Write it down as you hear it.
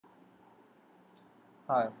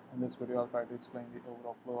Hi, in this video I'll try to explain the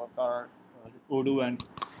overall flow of our Odoo and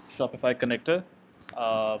Shopify connector.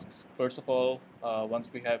 Uh, First of all, once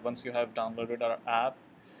you have downloaded our app,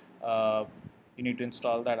 uh, you need to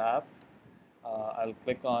install that app. I'll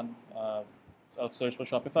click on I'll search for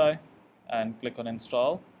Shopify and click on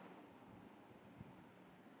install.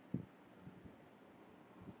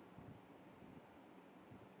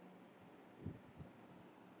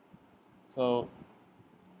 So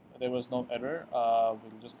there was no error.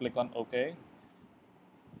 We'll just click on OK.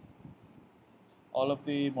 All of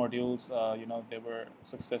the modules, they were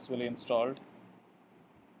successfully installed.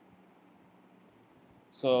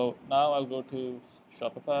 So now I'll go to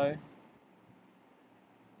Shopify,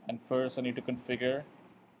 and first I need to configure.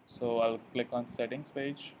 So I'll click on settings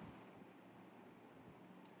page.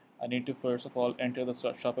 I need to first of all enter the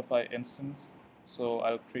Shopify instance. So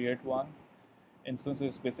I'll create one. Instance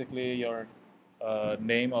is basically your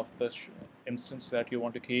name of the instance that you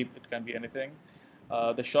want to keep. It can be anything.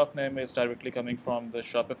 The shop name is directly coming from the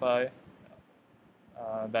Shopify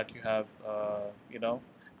that you have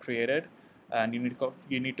created, and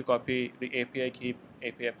you need to copy the API key,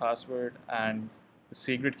 API password, and the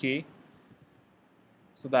secret key,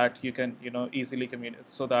 so that you can easily communicate,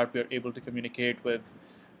 so that we're able to communicate with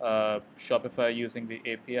Shopify using the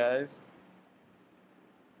APIs.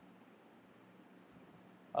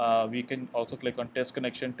 We can also click on test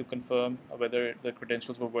connection to confirm whether the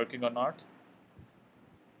credentials were working or not.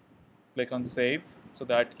 Click on save so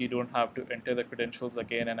that you don't have to enter the credentials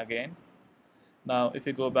again and again. Now if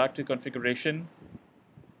you go back to configuration,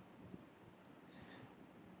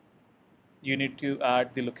 you need to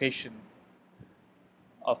add the location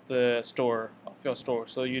of the store, of your store.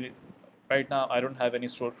 So right now I don't have any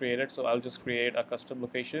store created, so I'll just create a custom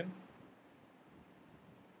location.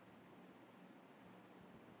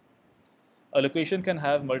 A location can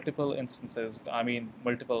have multiple instances, I mean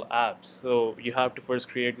multiple apps. So you have to first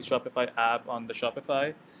create the Shopify app on the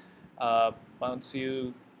Shopify. Once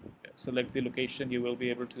you select the location, you will be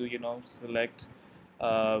able to select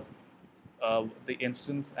uh, the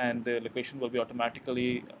instance, and the location will be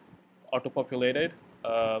automatically auto-populated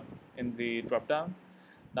in the drop-down.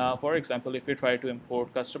 Now, for example, if we try to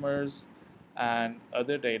import customers and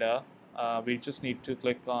other data, we just need to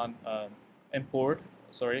click on import.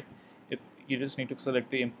 Sorry, if you just need to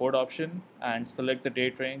select the import option and select the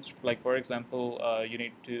date range. Like for example, you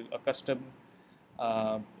need to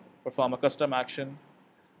uh, perform a custom action,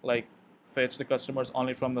 like fetch the customers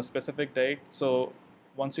only from the specific date. So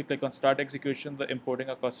once you click on start execution, the importing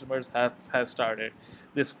of customers has started.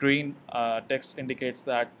 This green text indicates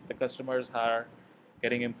that the customers are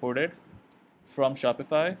getting imported from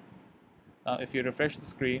Shopify. Now if you refresh the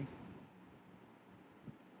screen,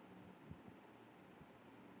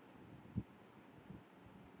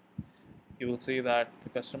 you will see that the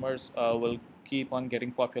customers will keep on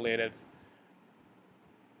getting populated.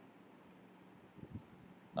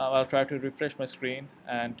 Now I'll try to refresh my screen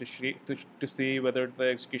and to see whether the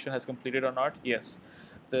execution has completed or not. Yes,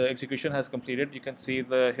 the execution has completed. You can see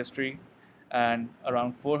the history, and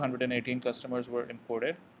around 418 customers were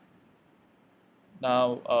imported.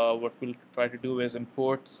 Now what we'll try to do is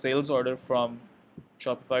import sales order from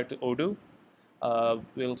Shopify to Odoo.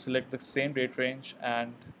 We'll select the same date range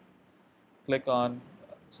and click on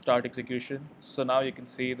start execution. So now you can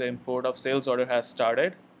see the import of sales order has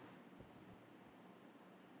started.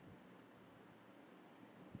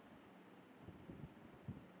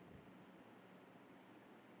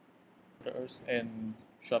 In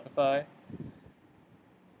Shopify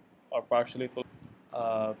are partially full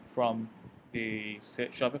from the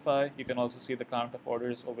Shopify. You can also see the count of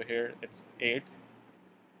orders over here. It's 8.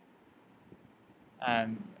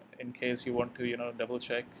 And in case you want to double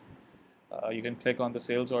check, you can click on the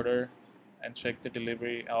sales order and check the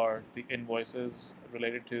delivery or the invoices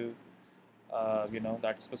related to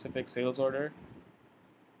that specific sales order.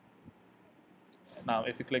 Now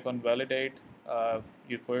if you click on validate,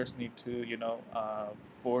 you first need to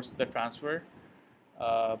force the transfer.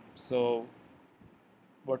 So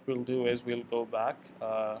what we'll do is we'll go back,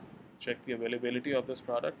 check the availability of this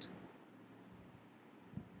product.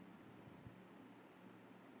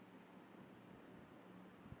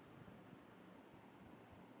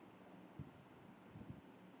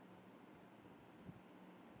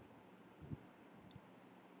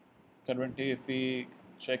 Currently, if we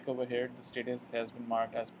check over here, the status has been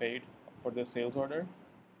marked as paid for this sales order.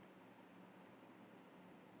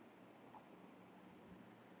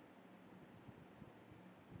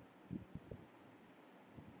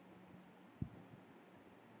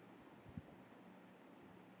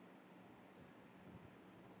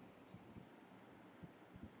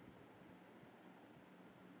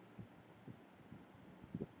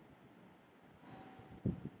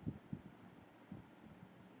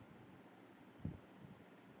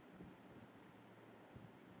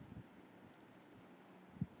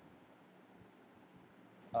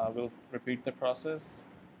 We'll repeat the process,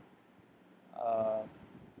 uh,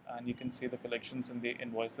 and you can see the collections in the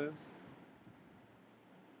invoices.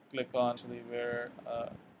 Click on actually where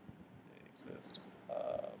they exist.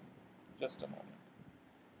 Uh, just a moment.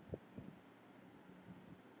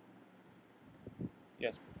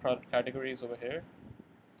 Yes, product categories over here.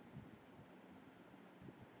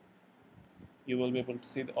 You will be able to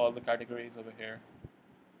see all the categories over here.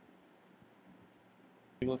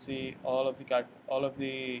 You will see all of the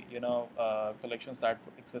collections that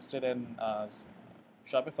existed in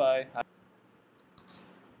Shopify.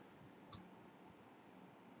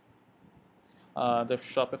 The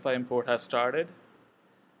Shopify import has started.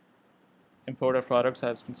 Import of products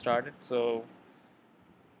has been started. So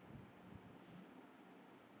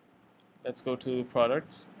let's go to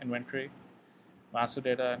products, inventory, master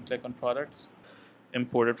data, and click on products.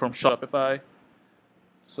 Imported from Shopify.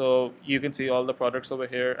 So you can see all the products over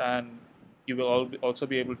here, and you will also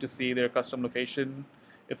be able to see their custom location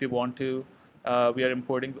if you want to. We are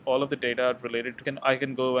importing all of the data related to. I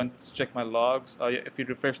can go and check my logs. If you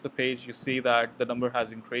refresh the page, you see that the number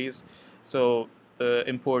has increased. So the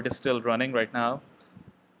import is still running right now.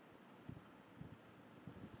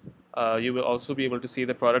 You will also be able to see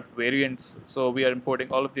the product variants. So we are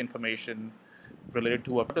importing all of the information related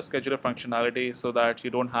to auto scheduler functionality so that you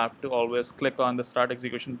don't have to always click on the start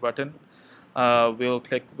execution button.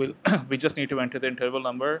 We just need to enter the interval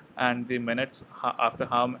number and the minutes after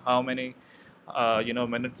how many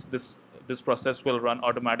minutes this process will run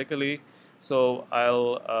automatically. So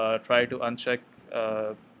I'll try to uncheck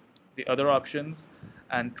uh, the other options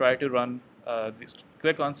and try to run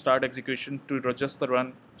click on start execution to just the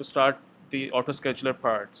run to start the auto scheduler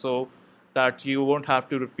part, so that you won't have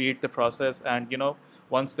to repeat the process. And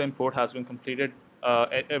once the import has been completed,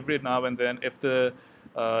 every now and then, if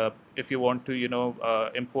you want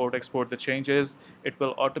to import export the changes, it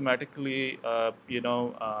will automatically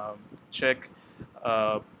check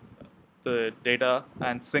uh, the data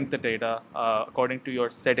and sync the data according to your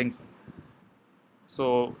settings.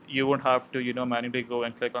 So you won't have to manually go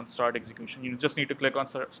and click on start execution. You just need to click on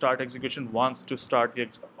start execution once to start the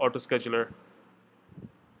auto scheduler.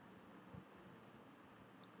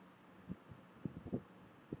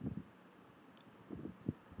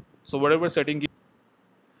 So whatever setting